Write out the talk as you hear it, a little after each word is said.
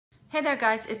Hey there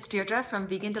guys, it's Deirdre from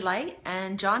Vegan Delight,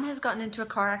 and John has gotten into a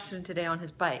car accident today on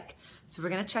his bike. So we're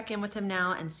gonna check in with him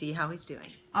now and see how he's doing.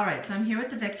 All right, so I'm here with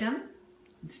the victim.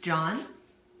 It's John.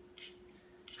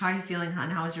 How are you feeling, hon?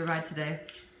 How was your ride today?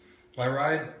 My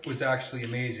ride was actually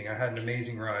amazing. I had an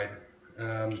amazing ride.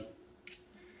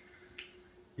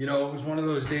 You know, it was one of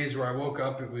those days where I woke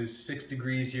up, it was 6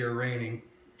 degrees here raining.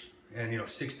 And you know,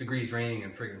 6 degrees raining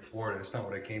in friggin' Florida, that's not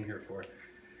what I came here for.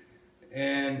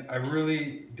 And I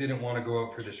really didn't want to go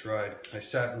out for this ride. I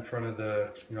sat in front of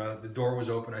the door was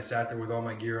open. I sat there with all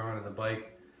my gear on and the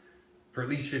bike for at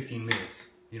least 15 minutes,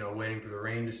 you know, waiting for the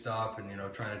rain to stop and, you know,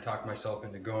 trying to talk myself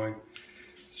into going.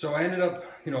 So I ended up,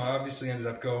 you know, I obviously ended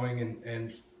up going,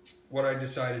 and what I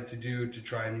decided to do to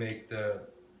try and make the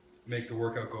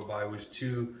workout go by was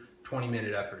 2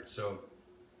 20-minute efforts. So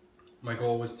my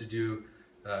goal was to do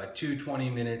 2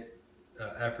 20-minute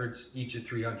efforts, each at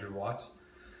 300 watts.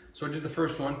 So I did the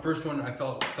first one. First one I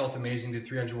felt amazing, did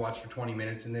 300 watts for 20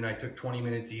 minutes, and then I took 20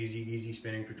 minutes easy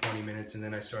spinning for 20 minutes, and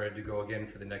then I started to go again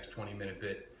for the next 20-minute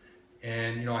bit.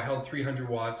 And you know, I held 300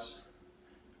 watts,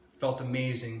 felt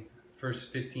amazing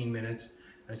first 15 minutes.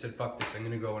 I said, fuck this, I'm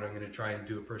gonna go and I'm gonna try and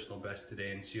do a personal best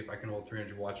today and see if I can hold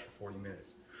 300 watts for 40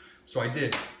 minutes. So I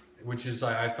did, which is,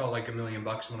 I felt like $1 million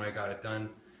when I got it done,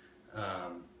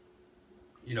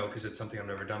 you know, because it's something I've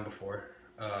never done before.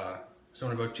 So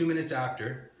in about 2 minutes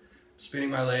after,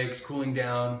 spinning my legs, cooling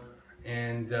down,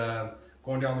 and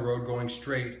going down the road, going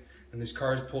straight, and this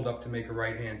car's pulled up to make a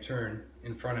right-hand turn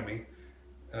in front of me.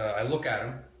 I look at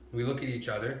him, we look at each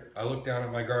other, I look down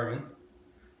at my Garmin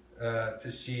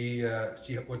to see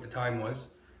what the time was,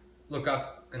 look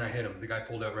up, and I hit him. The guy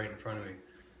pulled out right in front of me.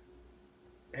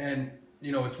 And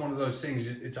you know, it's one of those things,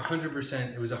 it's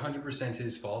 100%, it was 100%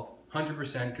 his fault,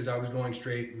 100% because I was going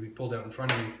straight, he pulled out in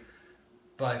front of me.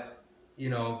 But you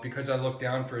know, because I looked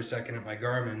down for a second at my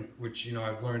Garmin, which, you know,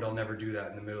 I've learned I'll never do that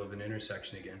in the middle of an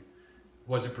intersection again.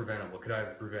 Was it preventable? Could I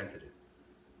have prevented it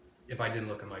if I didn't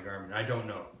look at my Garmin? I don't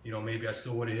know. You know, maybe I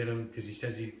still would have hit him, because he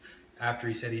says after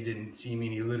he said he didn't see me,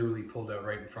 and he literally pulled out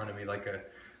right in front of me like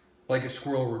a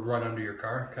squirrel would run under your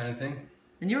car kind of thing.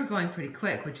 And you were going pretty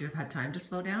quick. Would you have had time to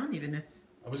slow down, even if...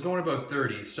 I was going about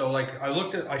 30. So like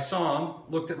I saw him,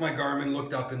 looked at my Garmin,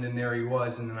 looked up, and then there he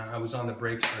was, and then I was on the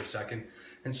brakes for a second.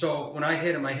 And so when I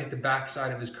hit him, I hit the back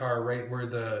side of his car, right where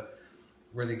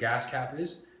the gas cap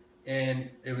is. And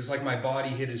it was like my body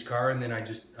hit his car, and then I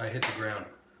hit the ground.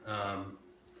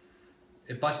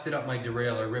 It busted up my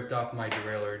derailleur, ripped off my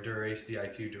derailleur, Dura-Ace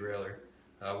Di2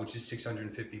 derailleur, which is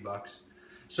 $650.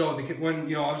 So when,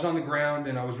 you know, I was on the ground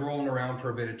and I was rolling around for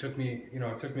a bit, it took me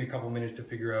a couple minutes to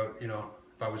figure out, you know,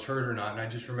 if I was hurt or not. And I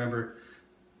just remember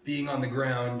being on the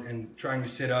ground and trying to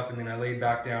sit up, and then I laid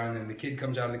back down, and then the kid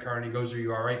comes out of the car and he goes, "Are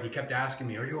you all right?" And he kept asking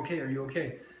me, "Are you okay? Are you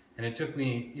okay?" And it took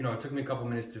me, you know, a couple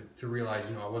minutes to realize,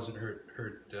 you know, I wasn't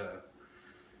hurt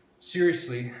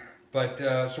seriously. But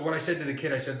so what I said to the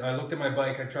kid, I said, I looked at my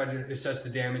bike, I tried to assess the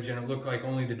damage, and it looked like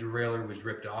only the derailleur was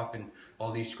ripped off, and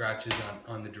all these scratches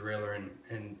on the derailleur,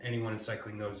 and anyone in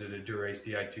cycling knows that a Dura-Ace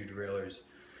Di2 derailleur is,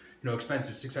 you know,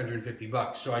 expensive,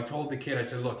 $650. So I told the kid, I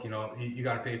said, look, you know, you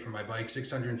got to pay for my bike,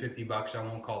 $650. I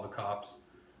won't call the cops,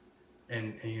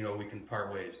 and you know, we can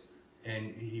part ways.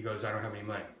 And he goes, I don't have any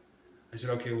money. I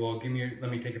said, okay, well,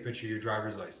 let me take a picture of your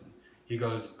driver's license. He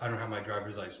goes, I don't have my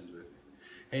driver's license with me.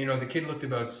 And you know, the kid looked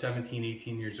about 17,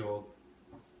 18 years old.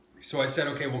 So I said,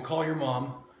 okay, well, call your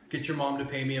mom, get your mom to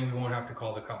pay me, and we won't have to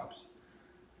call the cops.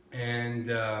 And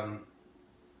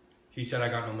he said, I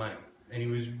got no money. And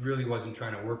he really wasn't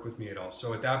trying to work with me at all.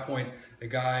 So at that point, a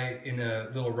guy in a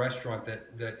little restaurant that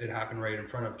it happened right in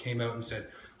front of came out and said,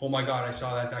 oh my God, I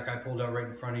saw that guy pulled out right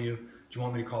in front of you. Do you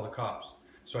want me to call the cops?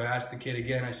 So I asked the kid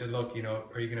again, I said, look, you know,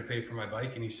 are you gonna pay for my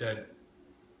bike? And he said,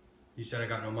 I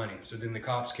got no money. So then the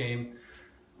cops came.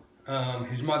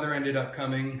 His mother ended up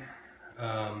coming,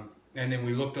 and then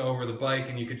we looked over the bike,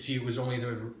 and you could see it was only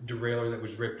the derailleur that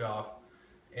was ripped off,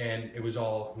 and it was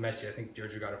all messy. I think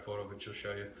Deirdre got a photo of it, she'll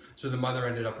show you. So the mother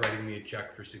ended up writing me a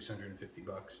check for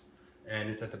 $650, and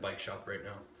it's at the bike shop right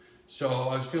now. So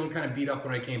I was feeling kind of beat up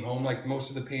when I came home. Like, most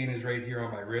of the pain is right here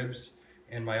on my ribs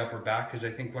and my upper back, because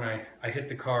I think when I hit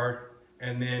the car,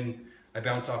 and then I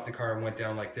bounced off the car and went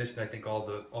down like this, and I think all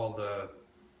the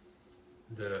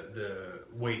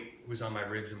weight was on my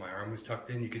ribs and my arm was tucked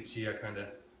in. You could see I kind of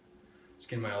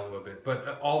skinned my elbow a bit.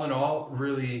 But all in all,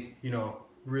 really, you know,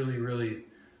 really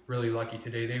lucky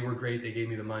today. They were great. They gave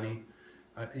me the money.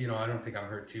 You know, I don't think I'm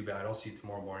hurt too bad. I'll see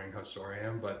tomorrow morning how sore I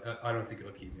am, but I don't think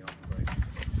it'll keep me off the bike.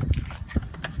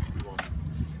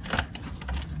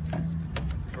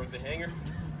 Toward the hangar?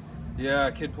 Yeah,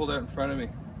 a kid pulled out in front of me.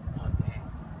 Oh, dang.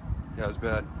 Yeah, it was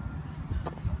bad.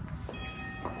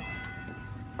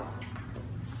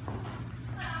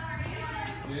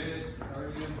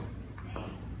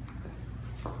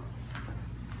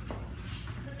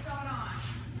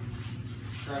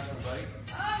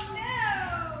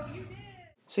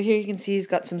 So here you can see he's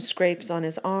got some scrapes on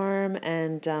his arm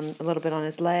and a little bit on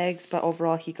his legs, but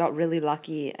overall he got really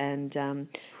lucky and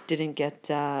didn't get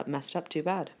messed up too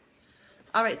bad.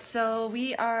 All right, so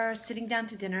we are sitting down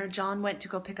to dinner. John went to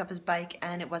go pick up his bike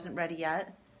and it wasn't ready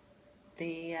yet.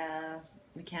 The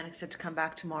mechanic said to come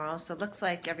back tomorrow, so it looks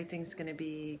like everything's going to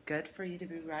be good for you to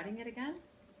be riding it again.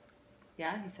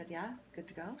 Yeah, he said yeah, good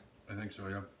to go. I think so,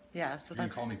 yeah. Yeah, so You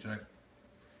that's... can call me tonight.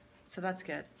 So that's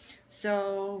good.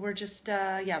 So we're just,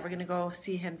 yeah, we're going to go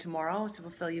see him tomorrow. So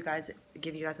we'll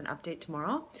give you guys an update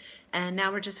tomorrow. And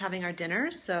now we're just having our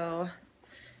dinner. So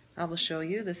I will show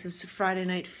you. This is Friday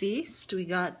night feast. We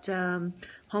got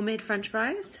homemade French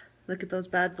fries. Look at those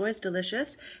bad boys,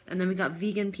 delicious. And then we got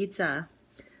vegan pizza.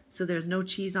 So there's no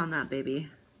cheese on that baby,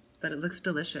 but it looks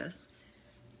delicious.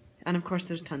 And of course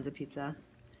there's tons of pizza.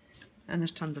 And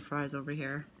there's tons of fries over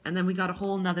here. And then we got a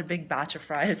whole nother big batch of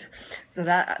fries. So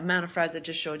that amount of fries I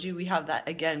just showed you, we have that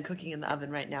again cooking in the oven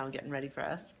right now and getting ready for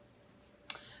us.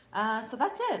 So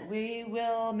that's it. We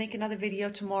will make another video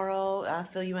tomorrow,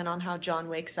 fill you in on how John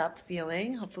wakes up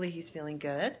feeling. Hopefully he's feeling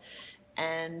good.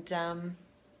 And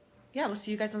yeah, we'll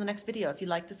see you guys on the next video. If you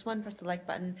like this one, press the like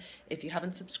button. If you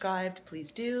haven't subscribed,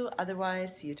 please do.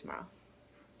 Otherwise, see you tomorrow.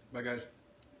 Bye, guys.